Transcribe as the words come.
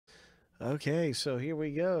Okay, so here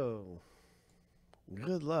we go.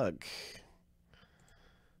 Good luck.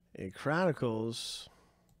 In Chronicles,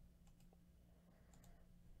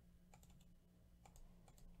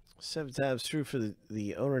 7 times through for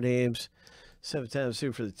the owner names, 7 times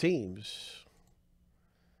through for the teams.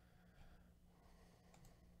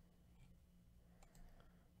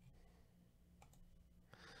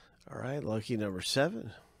 All right, lucky number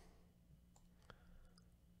 7.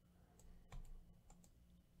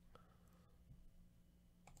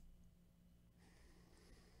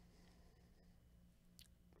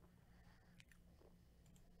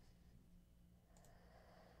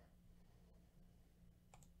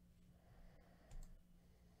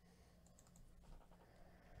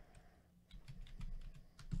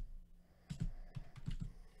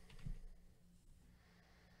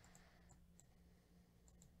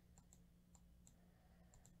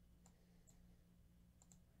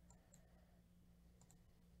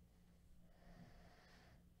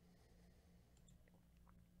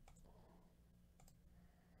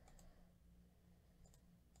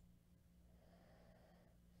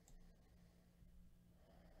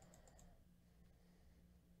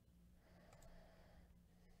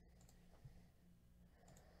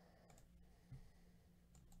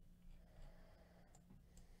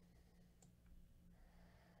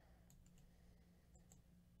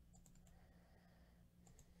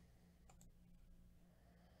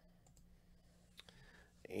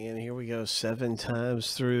 And here we go, 7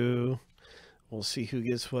 times through. We'll see who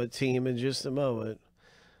gets what team in just a moment.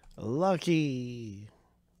 Lucky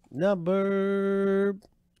number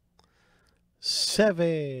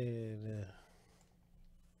 7.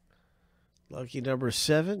 Lucky number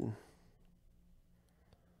 7.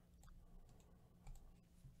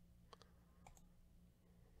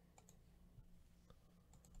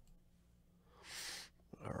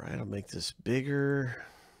 All right, I'll make this bigger.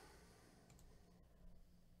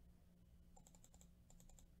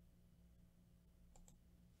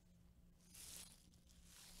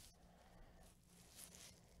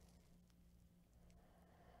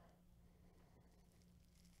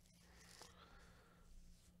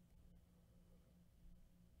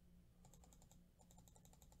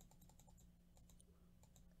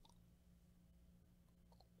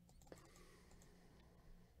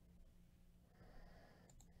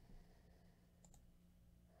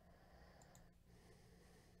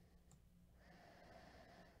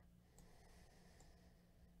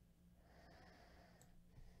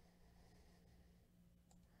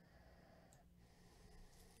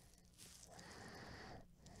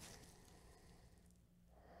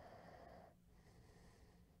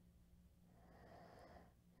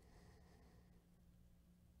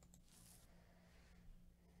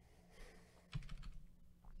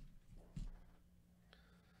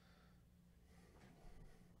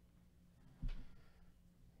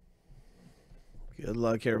 Good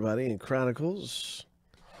luck, everybody, in Chronicles.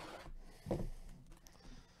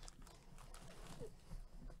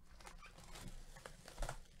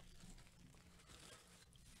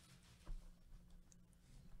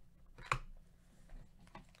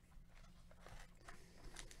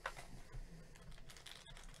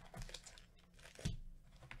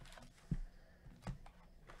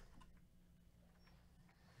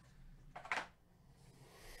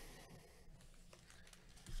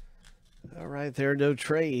 All right, there are no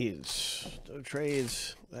trades. No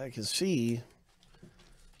trades that I can see.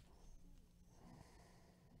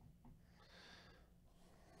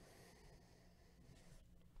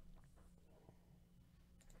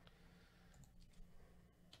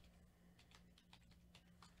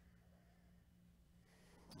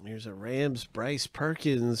 Here's a Rams Bryce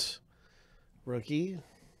Perkins rookie.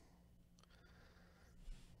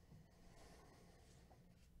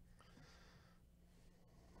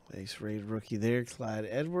 Nice rated rookie there, Clyde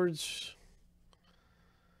Edwards.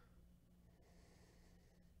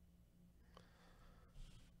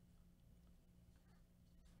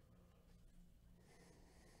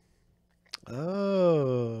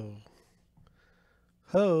 Oh.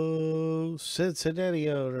 Ho, Cincinnati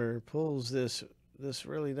owner pulls this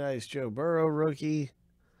really nice Joe Burrow rookie.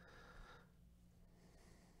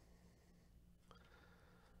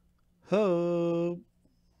 Hope.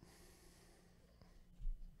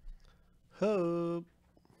 Hope.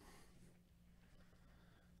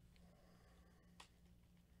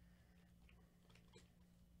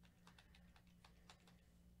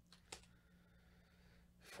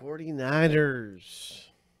 '49ers.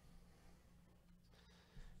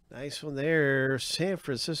 Nice one there. San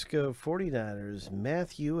Francisco 49ers,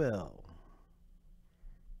 Matthew L.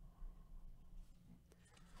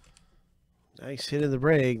 Nice hit in the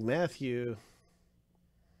break, Matthew.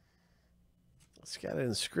 It's got an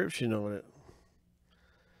inscription on it.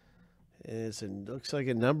 And looks like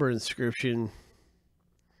a number inscription.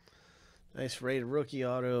 Nice rated rookie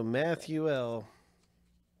auto, Matthew L.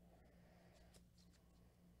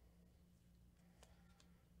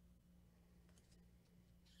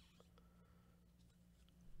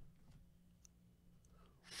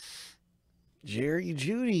 Jerry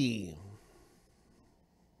Jeudy.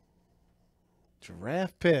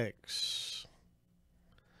 Draft picks.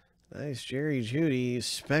 Nice Jerry Jeudy.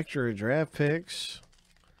 Spectra draft picks.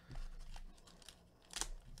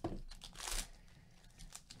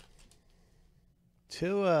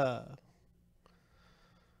 Tua.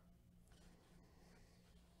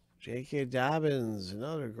 J.K. Dobbins.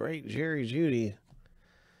 Another great Jerry Jeudy.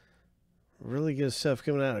 Really good stuff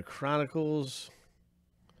coming out of Chronicles.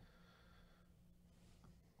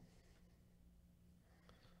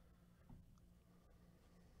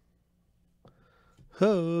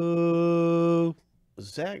 Oh,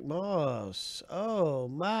 Zach Moss. Oh,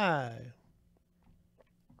 my.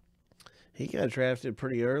 He got drafted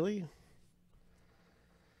pretty early.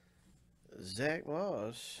 Zach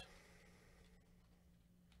Moss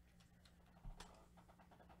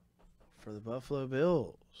for the Buffalo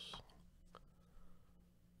Bills.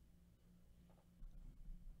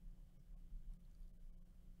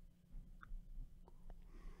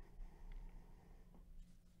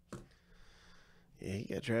 Yeah, he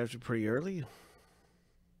got drafted pretty early.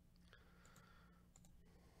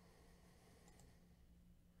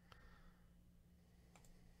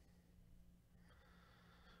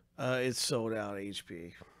 It's sold out,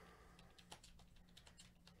 HP.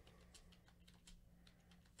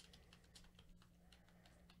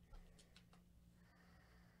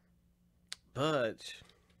 But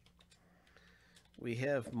we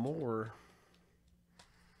have more.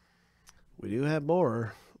 We do have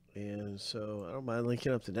more. And so I don't mind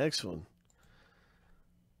linking up the next one.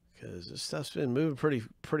 Because this stuff's been moving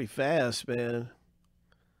pretty fast, man.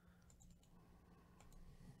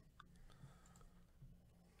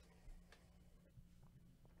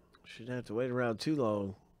 Shouldn't have to wait around too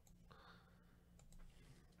long.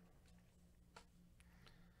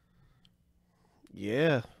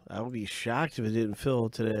 Yeah, I would be shocked if it didn't fill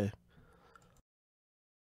today.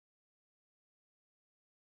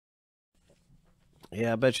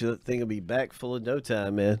 Yeah, I bet you that thing will be back full in no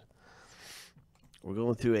time, man. We're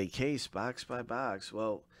going through a case box by box.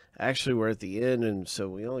 Well, actually, we're at the end, and so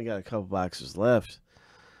we only got a couple boxes left.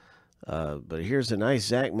 But here's a nice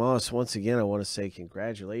Zach Moss. Once again, I want to say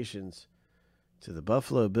congratulations to the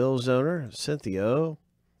Buffalo Bills owner, Cynthia O.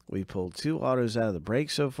 We pulled 2 autos out of the break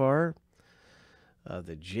so far.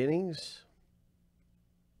 The Jennings.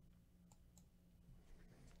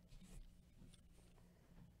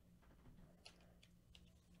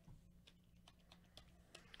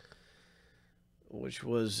 Which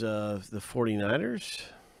was the 49ers.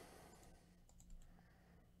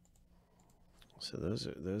 So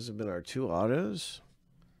those have been our 2 autos.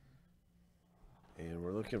 And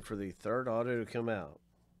we're looking for the 3rd auto to come out.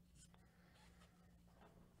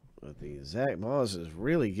 But the Zach Moss is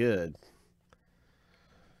really good.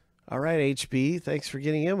 All right, HB, thanks for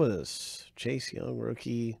getting in with us. Chase Young,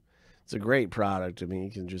 rookie. It's a great product. I mean,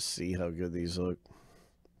 you can just see how good these look.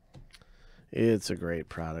 It's a great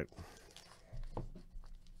product.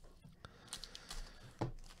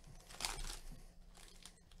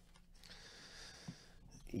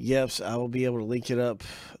 Yes, I will be able to link it up.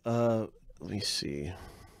 Let me see.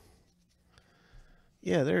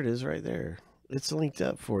 Yeah, there it is right there. It's linked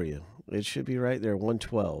up for you. It should be right there,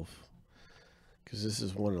 112. Because this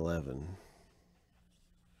is 111.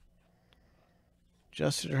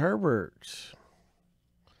 Justin Herbert.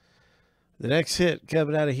 The next hit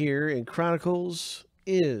coming out of here in Chronicles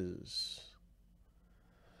is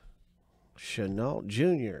Chenault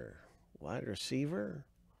Jr., wide receiver.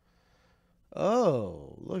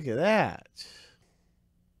 Oh, look at that.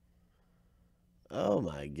 Oh,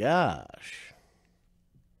 my gosh.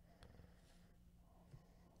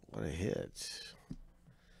 What a hit.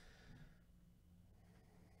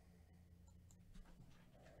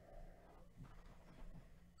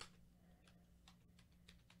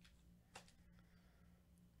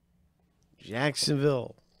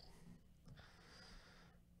 Jacksonville.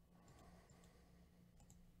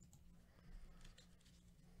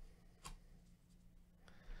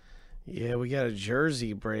 Yeah, we got a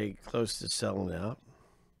jersey break close to selling out.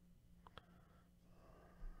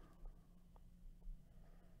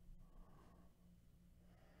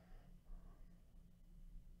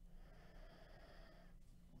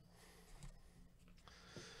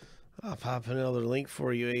 I'll pop another link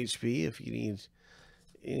for you, HB, if you need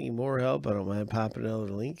any more help. I don't mind popping another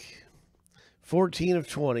link. 14 of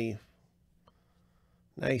 20.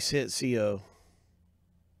 Nice hit, CO.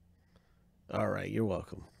 All right, you're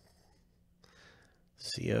welcome.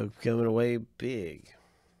 CO coming away big.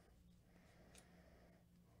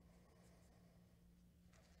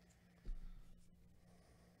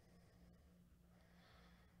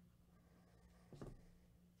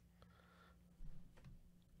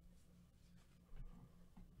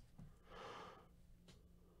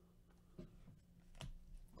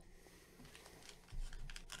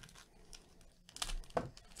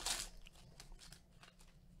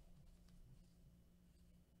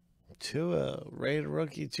 Tua, rated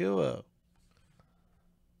rookie Tua.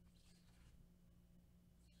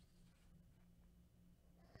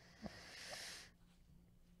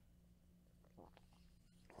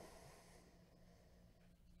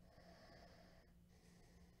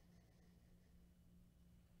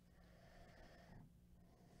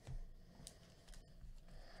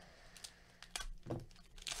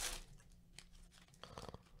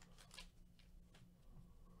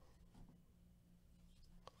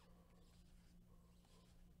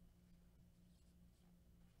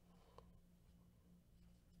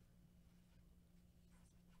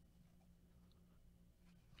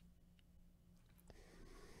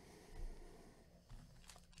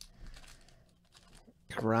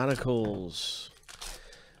 Chronicles.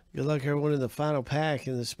 Good luck, everyone, in the final pack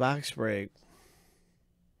in this box break.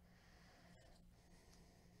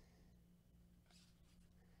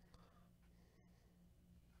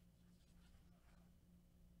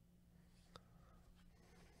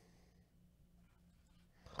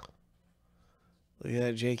 Look at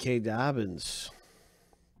that, J.K. Dobbins.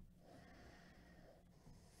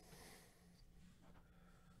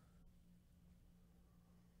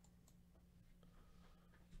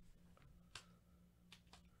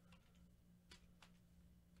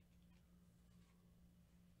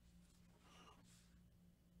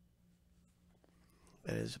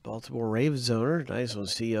 That is Baltimore Ravens owner. Nice one,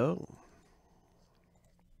 CO.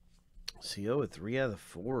 CO with 3 out of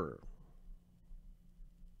 4.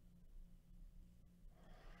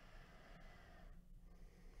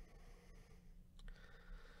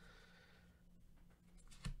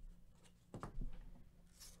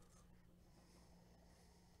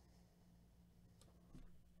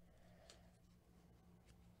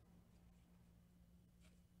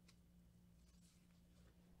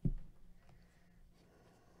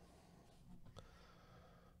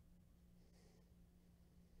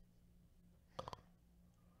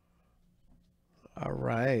 All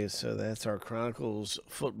right, so that's our Chronicles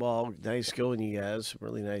football. Nice going, you guys.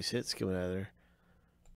 Really nice hits coming out of there.